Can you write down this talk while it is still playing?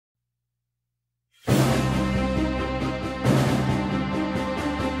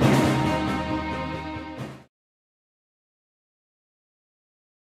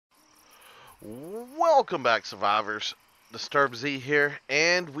Welcome back, survivors. Disturb Z here,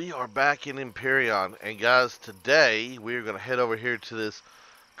 and we are back in Empyrion. And guys, today we are going to head over here to this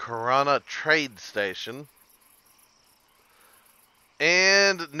Karana trade station.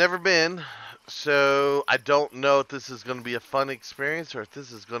 And never been, so I don't know if this is going to be a fun experience or if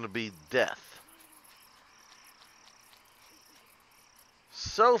this is going to be death.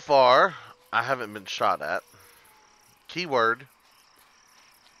 So far, I haven't been shot at. Keyword.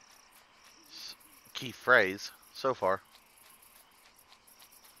 Key phrase. So far.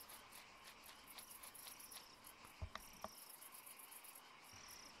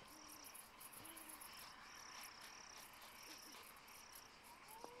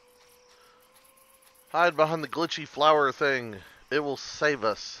 Hide behind the glitchy flower thing. It will save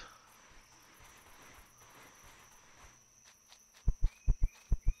us.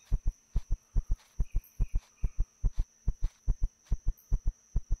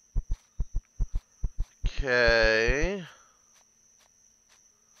 Okay.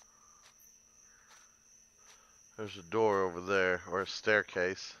 There's a door over there, or a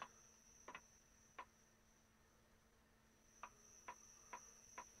staircase.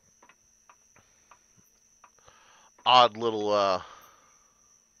 Odd little,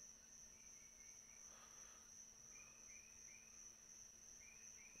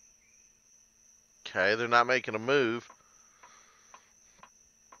 Okay, they're not making a move.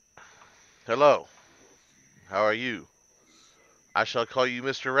 Hello. How are you? I shall call you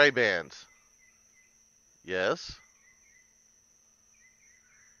Mr. Ray-Bans. Yes?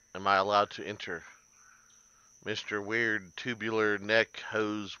 Am I allowed to enter? Mr. Weird Tubular Neck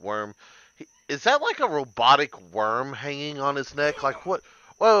Hose Worm. Is that like a robotic worm hanging on his neck? Like what?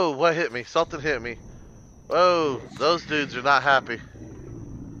 Whoa, what hit me? Something hit me. Whoa, those dudes are not happy.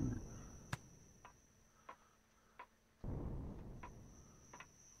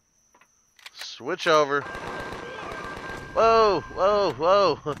 Switch over. Whoa, whoa,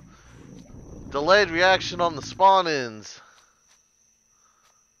 whoa. Delayed reaction on the spawn-ins.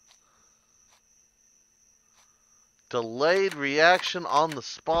 Delayed reaction on the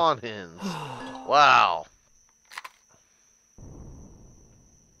spawn-ins. Wow.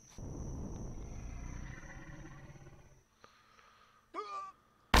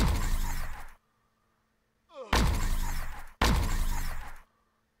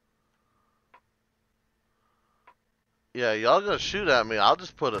 Yeah, y'all gonna shoot at me, I'll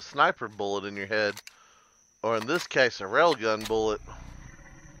just put a sniper bullet in your head. Or in this case, a railgun bullet.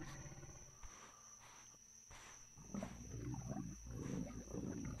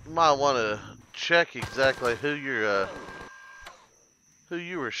 You might want to check exactly who you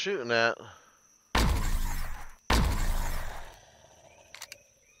were shooting at.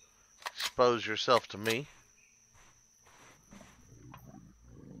 Expose yourself to me.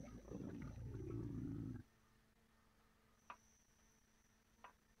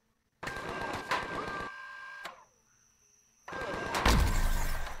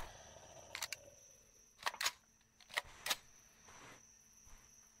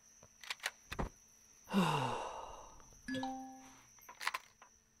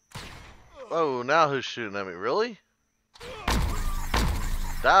 Oh, now who's shooting at me? Really?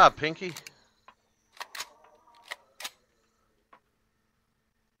 Die, Pinky.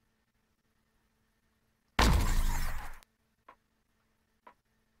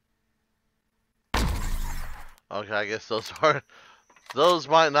 Okay, I guess those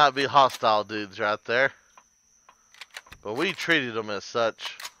might not be hostile dudes right there. But we treated them as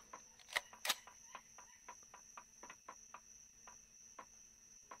such.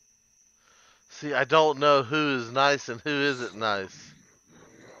 See, I don't know who is nice and who isn't nice.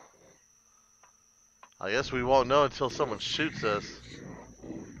 I guess we won't know until someone shoots us.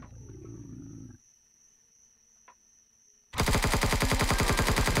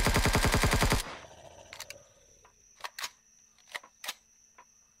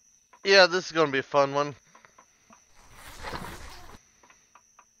 Yeah, this is going to be a fun one.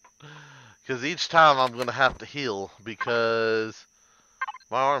 Because each time I'm going to have to heal because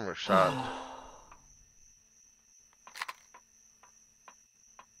my armor's shot.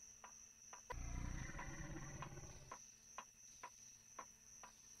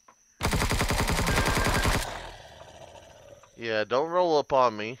 Yeah, don't roll up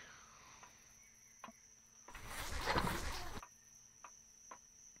on me.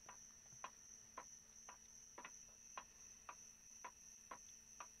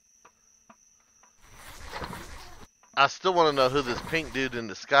 I still want to know who this pink dude in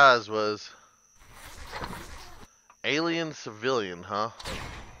disguise was. Alien civilian, huh?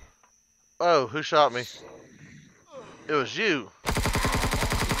 Oh, who shot me? It was you.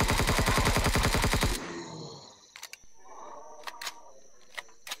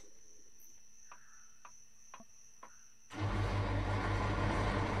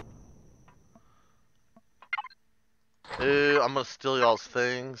 Ooh, I'm gonna steal y'all's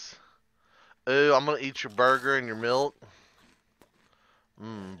things. Ooh, I'm gonna eat your burger and your milk.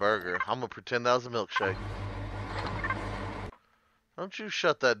 Burger. I'm gonna pretend that was a milkshake. Don't you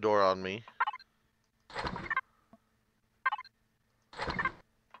shut that door on me.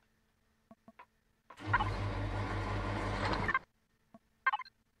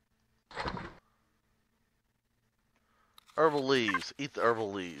 Herbal leaves. Eat the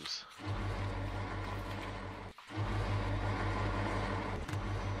herbal leaves.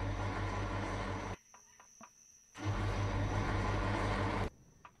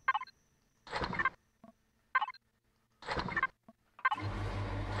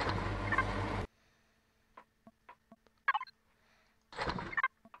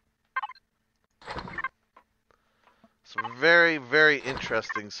 It's very, very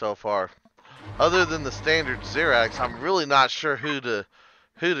interesting so far. Other than the standard Xerax, I'm really not sure who to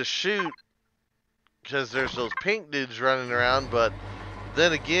shoot because there's those pink dudes running around. But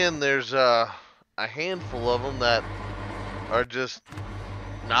then again, there's a handful of them that are just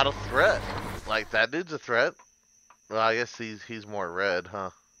not a threat. Like that dude's a threat. Well, I guess he's more red, huh?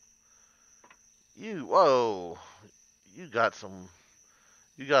 Whoa, you got some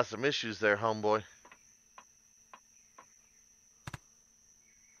issues there, homeboy.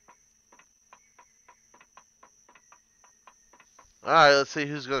 All right, let's see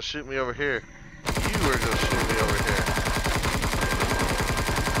who's gonna shoot me over here. You are gonna shoot me over here.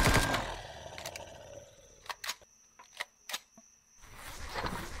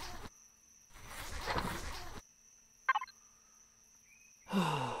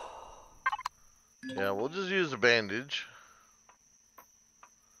 Yeah, we'll just use a bandage.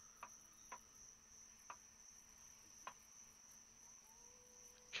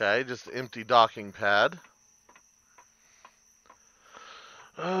 Okay, just an empty docking pad.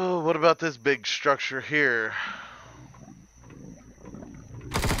 Oh, what about this big structure here?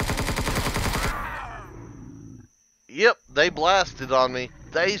 Yep, they blasted on me.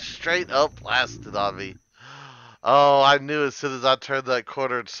 They straight up blasted on me. Oh, I knew as soon as I turned that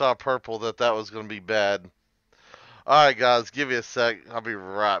corner and saw purple that was going to be bad. Alright, guys, give me a sec. I'll be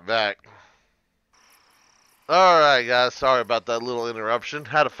right back. Alright, guys, sorry about that little interruption.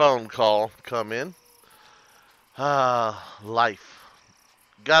 Had a phone call come in. Life.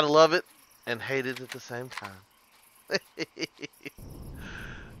 Gotta love it and hate it at the same time.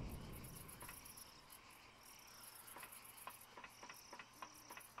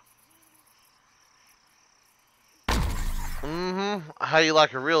 How you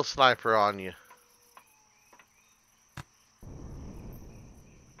like a real sniper on you?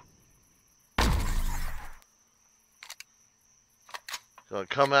 Gonna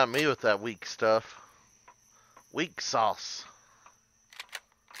come at me with that weak stuff. Weak sauce.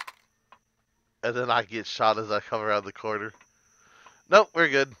 And then I get shot as I come around the corner. Nope, we're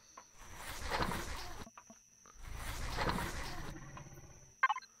good.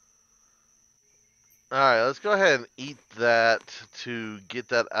 Alright, let's go ahead and eat that to get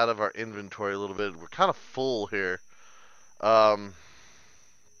that out of our inventory a little bit. We're kind of full here. I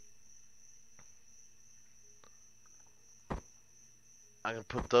can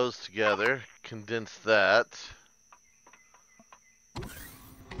put those together, condense that.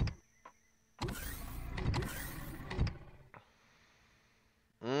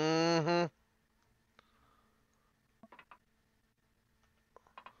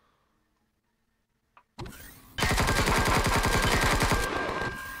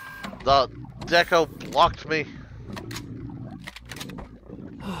 The deco blocked me.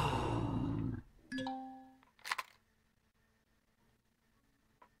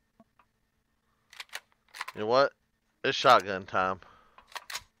 You know what? It's shotgun time.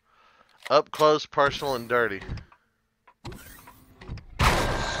 Up close, personal, and dirty.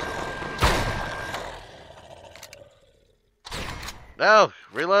 No!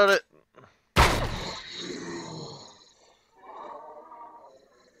 Reload it!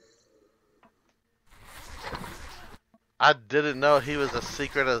 I didn't know he was a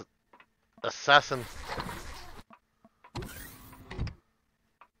secret assassin.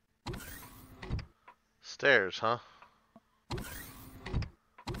 Stairs, huh?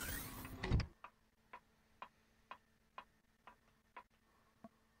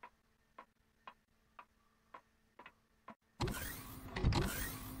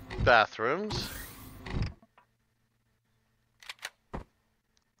 Bathrooms.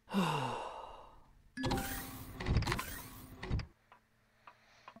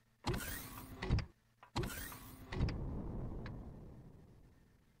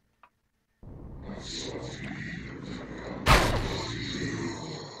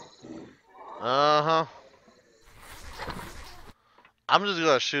 Uh-huh. I'm just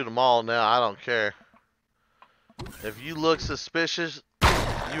gonna shoot them all now. I don't care. If you look suspicious,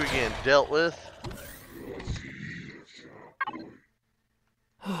 you are getting dealt with.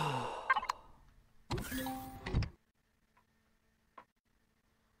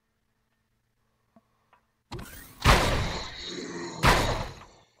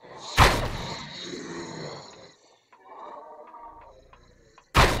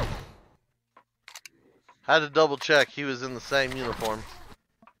 Had to double check he was in the same uniform.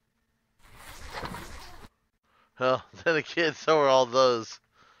 Well, then again, so are all those.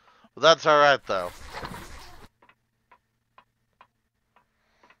 But that's alright, though.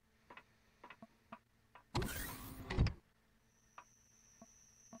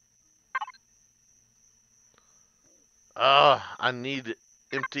 I need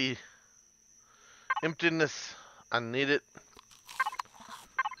emptiness. I need it.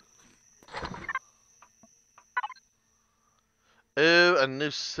 Ooh, a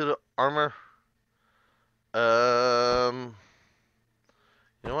new suit of armor. You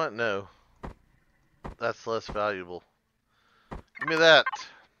know what? No. That's less valuable. Give me that.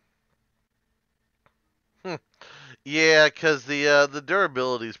 Yeah, because the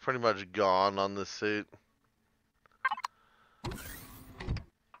durability is pretty much gone on this suit.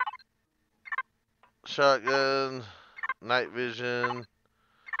 Shotgun, night vision,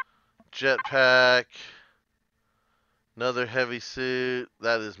 jetpack, another heavy suit.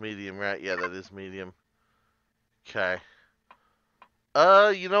 That is medium, right? Yeah, that is medium. Okay.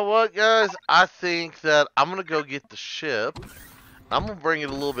 You know what, guys? I think that I'm gonna go get the ship. I'm gonna bring it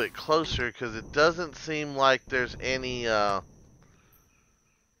a little bit closer because it doesn't seem like there's any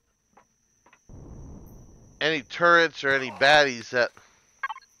turrets or any baddies that.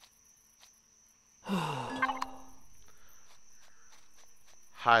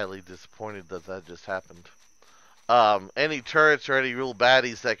 Highly disappointed that that just happened. Any turrets or any real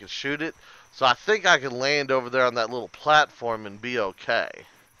baddies that can shoot it. So I think I can land over there on that little platform and be okay.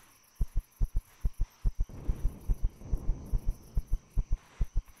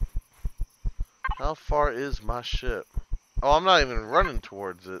 How far is my ship? Oh, I'm not even running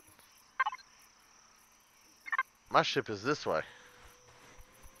towards it. My ship is this way.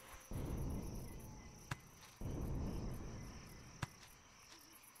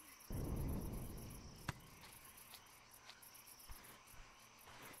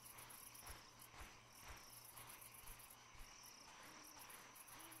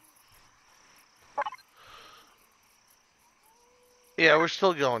 Yeah, we're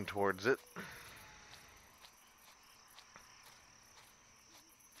still going towards it.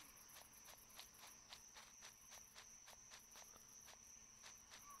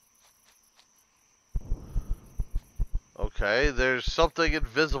 Okay, there's something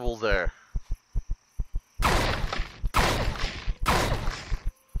invisible there. It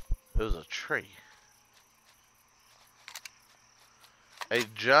was a tree. A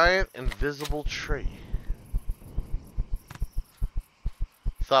giant invisible tree.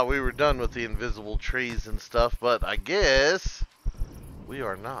 Thought we were done with the invisible trees and stuff, but I guess we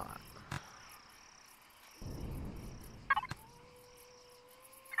are not.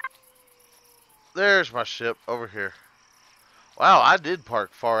 There's my ship over here. Wow, I did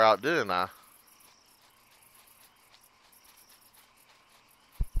park far out, didn't I?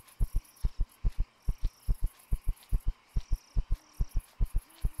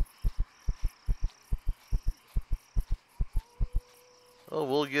 Oh,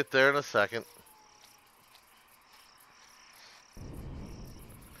 we'll get there in a second.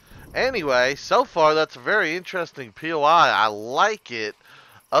 Anyway, so far that's a very interesting POI. I like it,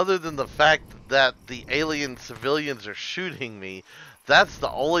 other than the fact that the alien civilians are shooting me. That's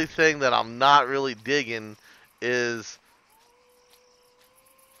the only thing that I'm not really digging, is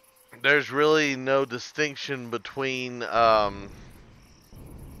there's really no distinction between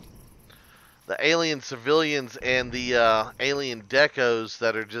the alien civilians and the alien decos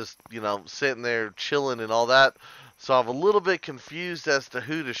that are just, you know, sitting there chilling and all that. So I'm a little bit confused as to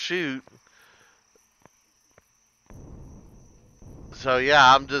who to shoot. So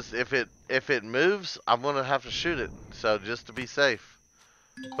yeah, I'm just, if it moves, I'm gonna have to shoot it. So just to be safe.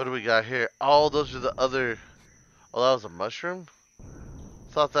 What do we got here? Oh, those are the other. Oh, that was a mushroom?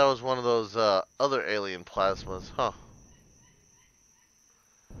 Thought that was one of those other alien plasmas, huh?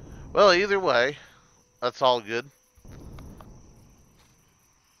 Well, either way, that's all good.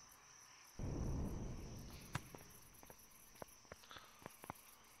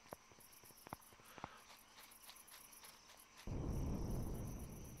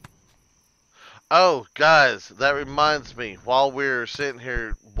 Oh, guys, that reminds me, while we're sitting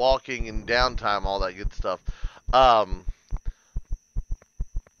here walking in downtime, all that good stuff,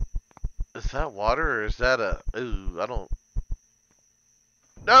 Is that water or is that a... Ooh, I don't...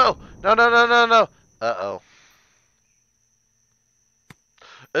 No! No, no, no, no, no! Uh-oh.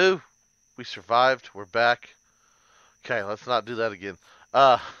 Ooh, we survived. We're back. Okay, let's not do that again.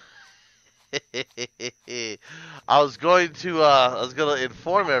 Uh... I was gonna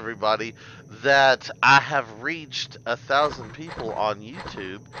inform everybody that I have reached 1,000 people on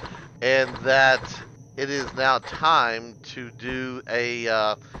YouTube, and that it is now time to do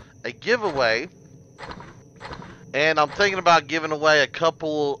a giveaway. And I'm thinking about giving away a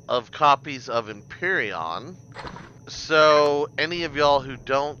couple of copies of Empyrion. So any of y'all who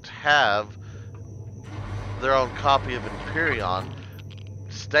don't have their own copy of Empyrion,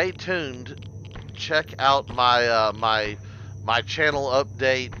 stay tuned. Check out my channel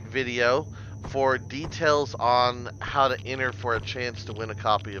update video for details on how to enter for a chance to win a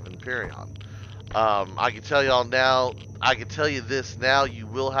copy of Empyrion. I can tell y'all now. I can tell you this now. You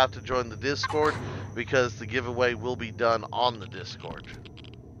will have to join the Discord because the giveaway will be done on the Discord.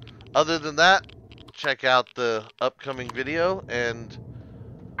 Other than that, check out the upcoming video, and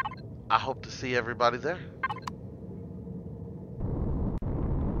I hope to see everybody there.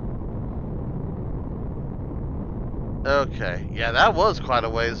 Okay, yeah, that was quite a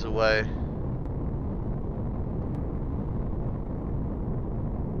ways away.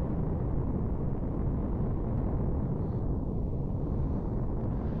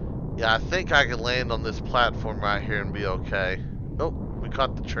 Yeah, I think I can land on this platform right here and be okay. Oh, we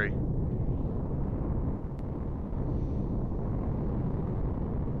caught the tree.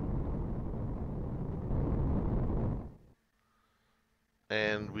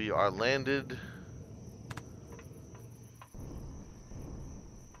 And we are landed.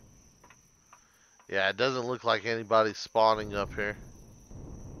 Yeah, it doesn't look like anybody's spawning up here.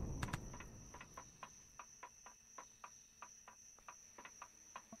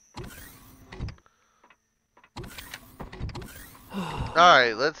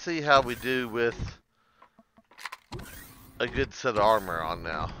 Alright, let's see how we do with a good set of armor on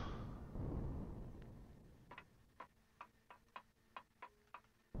now.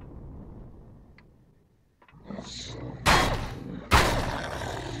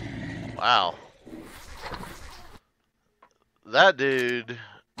 Wow. That dude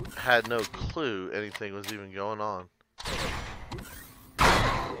had no clue anything was even going on.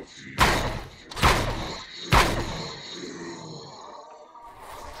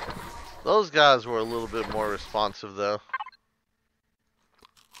 Those guys were a little bit more responsive, though.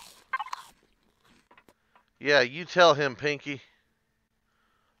 Yeah, you tell him, Pinky.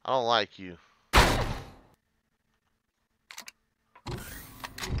 I don't like you.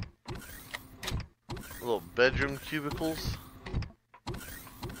 Little bedroom cubicles.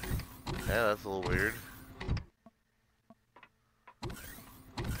 Yeah, that's a little weird.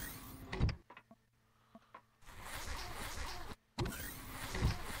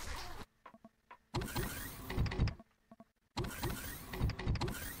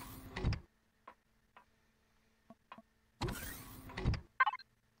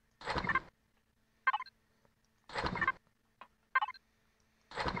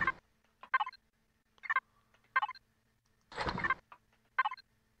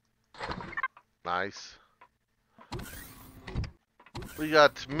 Nice. We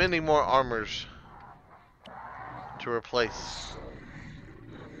got many more armors to replace.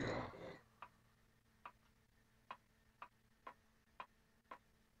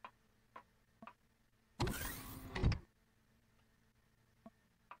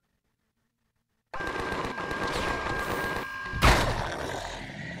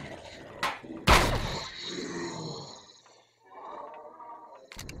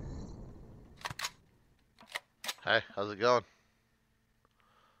 Hey, how's it going?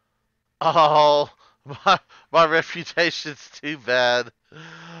 Oh, my reputation's too bad.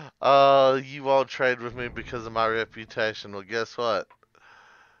 You won't trade with me because of my reputation. Well, guess what?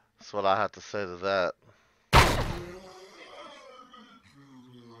 That's what I have to say to that.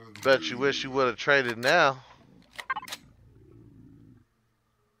 Bet you wish you would have traded now.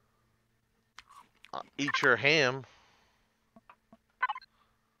 Eat your ham.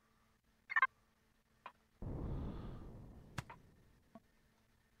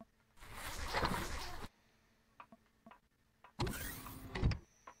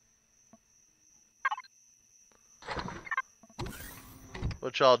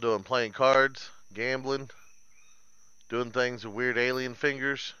 What y'all doing? Playing cards? Gambling? Doing things with weird alien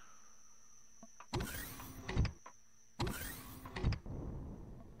fingers?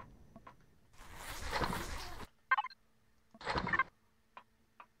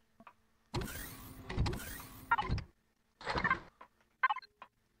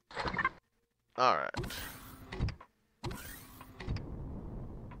 Alright.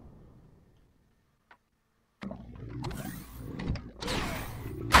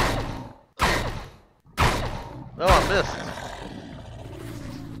 No, I missed.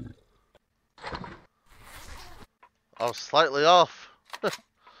 I was slightly off.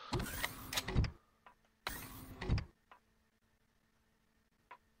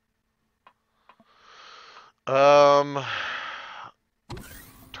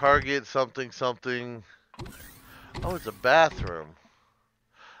 Target something something. Oh, it's a bathroom.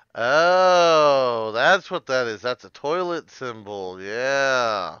 Oh, that's what that is. That's a toilet symbol.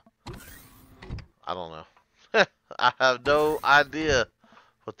 Yeah. I don't know. I have no idea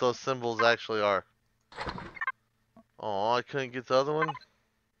what those symbols actually are. Oh, I couldn't get the other one?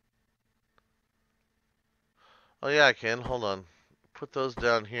 Oh, yeah, I can. Hold on. Put those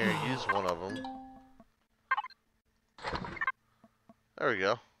down here. Use one of them. There we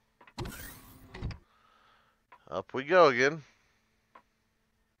go. Up we go again.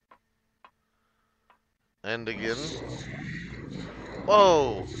 And again.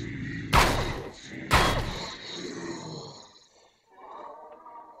 Whoa!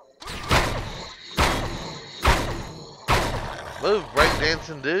 Move,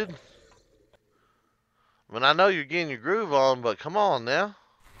 breakdancing dude. I mean, I know you're getting your groove on, but come on now.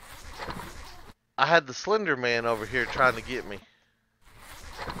 I had the Slender Man over here trying to get me.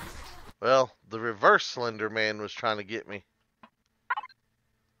 Well, the reverse Slender Man was trying to get me.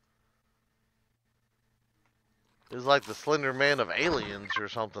 It was like the Slender Man of Aliens or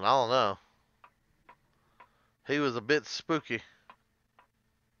something. I don't know. He was a bit spooky.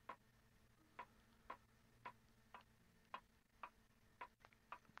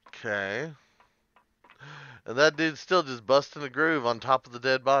 Okay. And that dude's still just busting a groove on top of the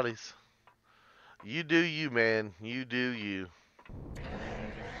dead bodies. You do you, man. You do you.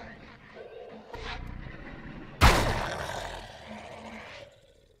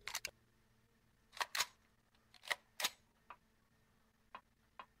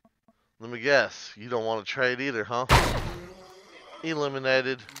 Let me guess. You don't want to trade either, huh?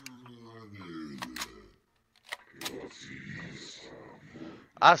 Eliminated.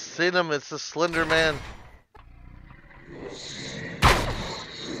 I seen him. It's the Slender Man.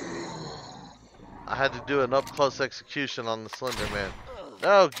 I had to do an up-close execution on the Slender Man.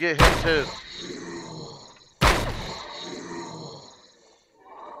 No, get him too.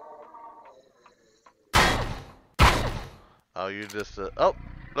 Oh, you're just a... Oh,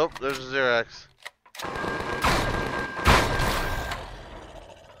 nope, there's a Xerax.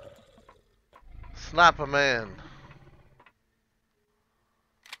 Sniper Man.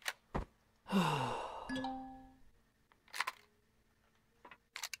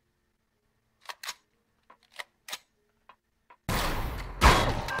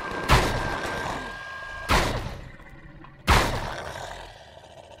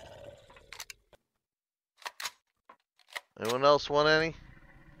 Anyone else want any?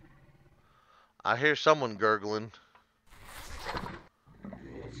 I hear someone gurgling.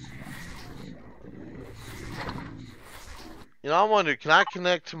 You know, I wonder, can I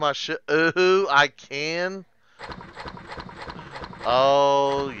connect to my ship? Ooh, I can.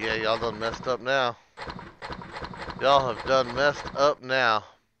 Oh, yeah, y'all done messed up now. Y'all have done messed up now.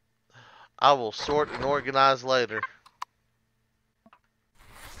 I will sort and organize later.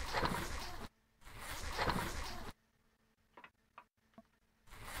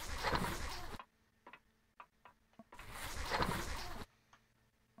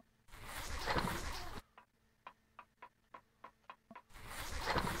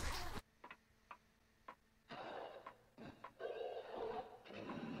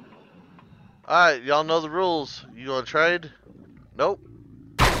 Alright, y'all know the rules. You gonna trade? Nope.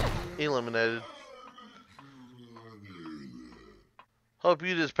 Eliminated. Hope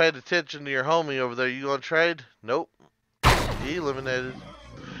you just paid attention to your homie over there. You gonna trade? Nope. Eliminated.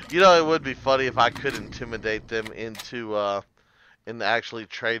 You know, it would be funny if I could intimidate them into actually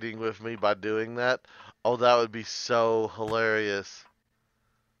trading with me by doing that. Oh, that would be so hilarious.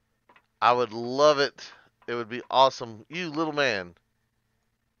 I would love it. It would be awesome. You little man.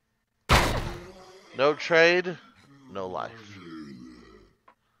 No trade, no life.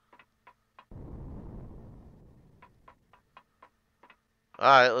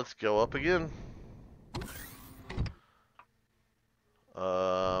 Alright, let's go up again.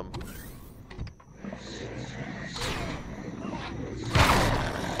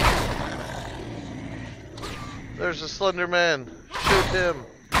 There's a Slender Man. Shoot him.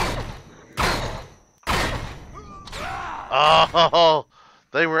 Oh,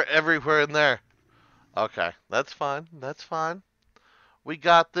 they were everywhere in there. Okay, that's fine. That's fine. We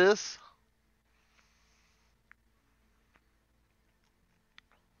got this.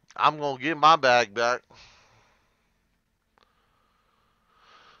 I'm gonna get my bag back.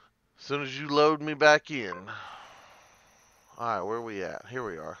 As soon as you load me back in. Alright, where are we at? Here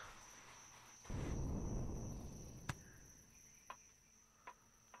we are.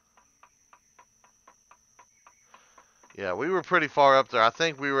 Yeah, we were pretty far up there. I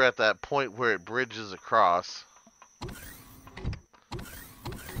think we were at that point where it bridges across.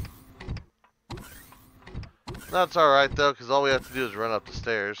 That's alright though, because all we have to do is run up the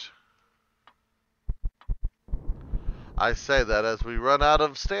stairs. I say that as we run out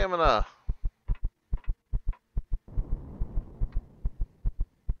of stamina.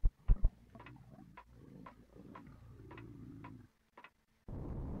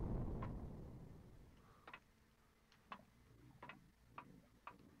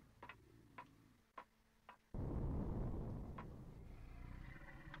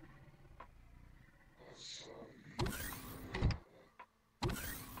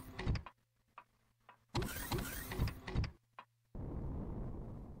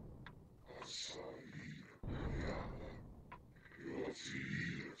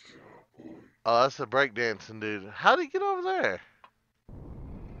 Oh, that's a breakdancing dude. How'd he get over there?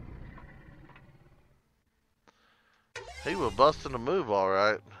 He was busting a move,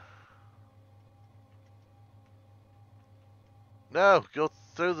 alright. No, go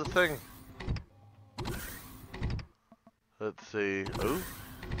through the thing. Let's see. Ooh.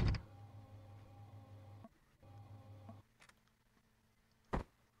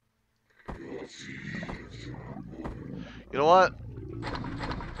 You know what?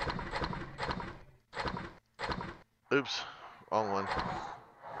 Oops. Wrong one.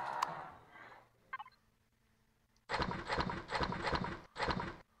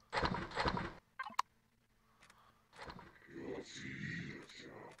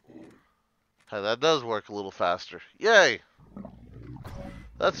 Hey, that does work a little faster. Yay!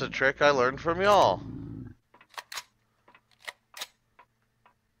 That's a trick I learned from y'all.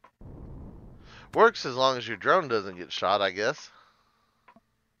 Works as long as your drone doesn't get shot, I guess.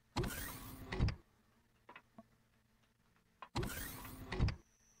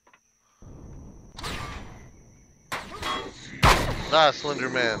 Ah, Slender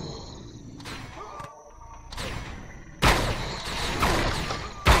Man.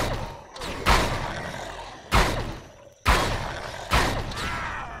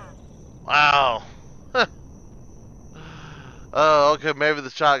 Wow. Oh, okay, maybe the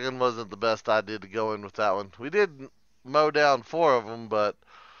shotgun wasn't the best idea to go in with that one. We did mow down 4 of them, but...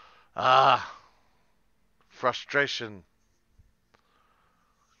 frustration.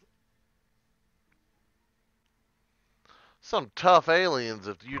 Some tough aliens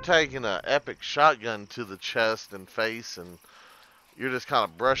if you're taking an epic shotgun to the chest and face and you're just kind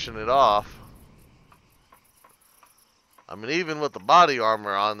of brushing it off. I mean, even with the body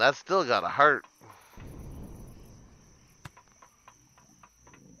armor on, that's still gotta hurt.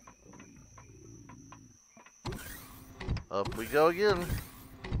 Up we go again.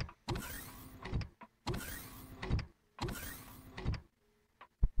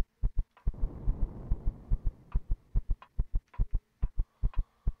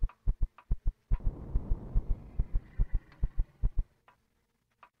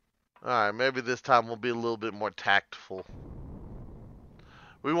 Alright, maybe this time we'll be a little bit more tactful.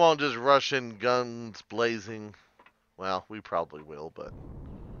 We won't just rush in guns blazing. Well, we probably will, but...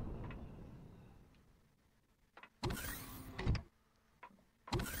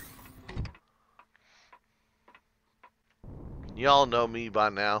 Y'all know me by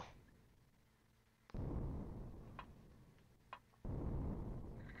now.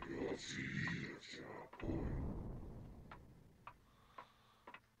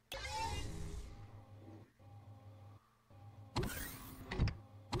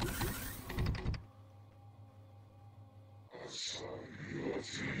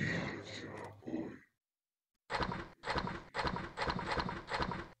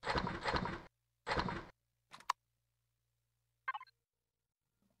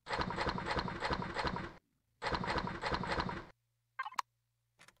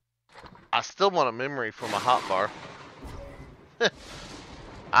 I still want a memory from a hotbar.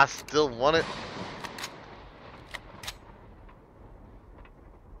 I still want it.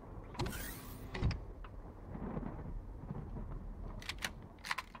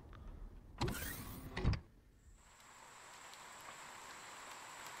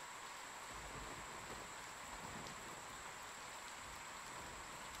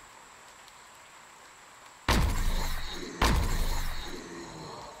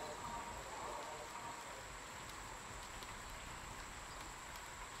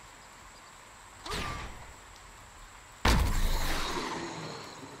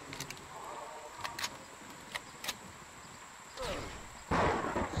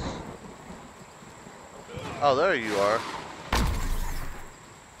 Oh, there you are.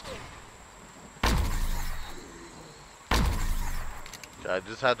 Okay, I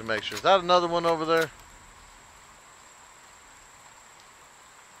just had to make sure. Is that another one over there?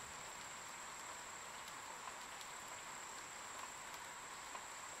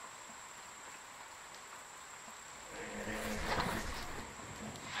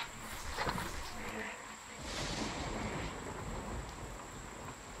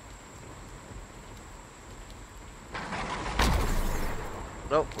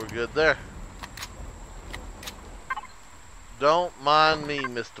 Nope, we're good there. Don't mind me,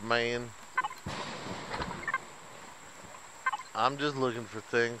 Mr. Man. I'm just looking for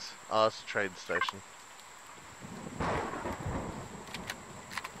things. Oh, it's a trade station.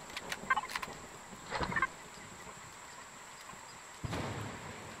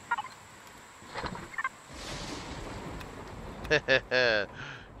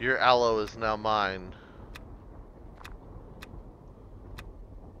 Your aloe is now mine.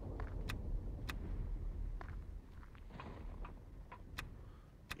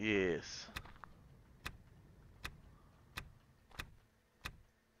 Yes.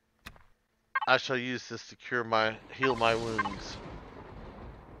 I shall use this to heal my wounds.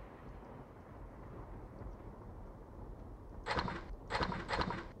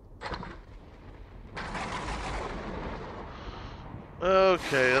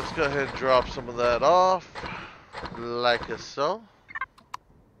 Okay, let's go ahead and drop some of that off. Like so.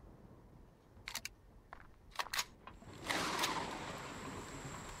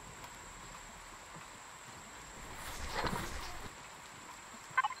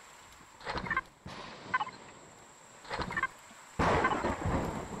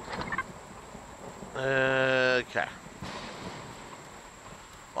 Okay.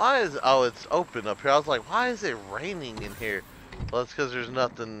 Why is... Oh, it's open up here. I was like, why is it raining in here? Well, that's because there's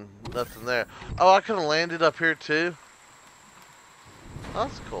nothing there. Oh, I could have landed up here too.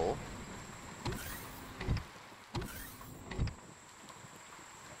 That's cool.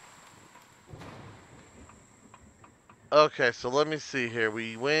 Okay, so let me see here.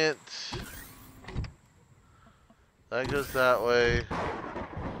 We went... That goes that way.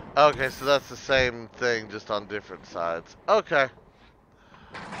 Okay, so that's the same thing, just on different sides. Okay.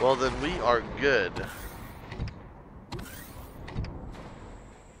 Well, then we are good.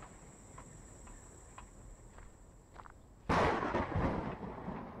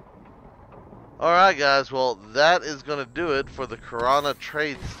 Alright guys, well that is going to do it for the Karana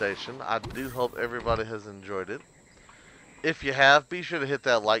trade station. I do hope everybody has enjoyed it. If you have, be sure to hit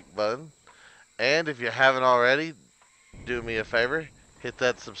that like button. And if you haven't already, do me a favor, hit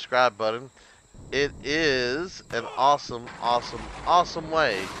that subscribe button. It is an awesome, awesome, awesome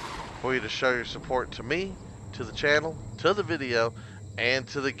way for you to show your support to me, to the channel, to the video, and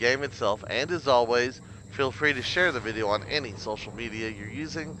to the game itself. And as always, feel free to share the video on any social media you're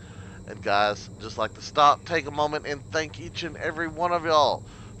using. And guys, just like to stop, take a moment, and thank each and every one of y'all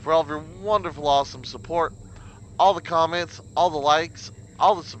for all of your wonderful, awesome support, all the comments, all the likes,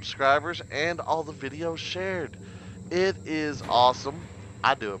 all the subscribers, and all the videos shared. It is awesome.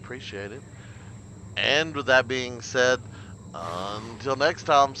 I do appreciate it. And with that being said, until next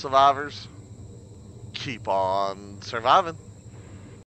time, survivors, keep on surviving.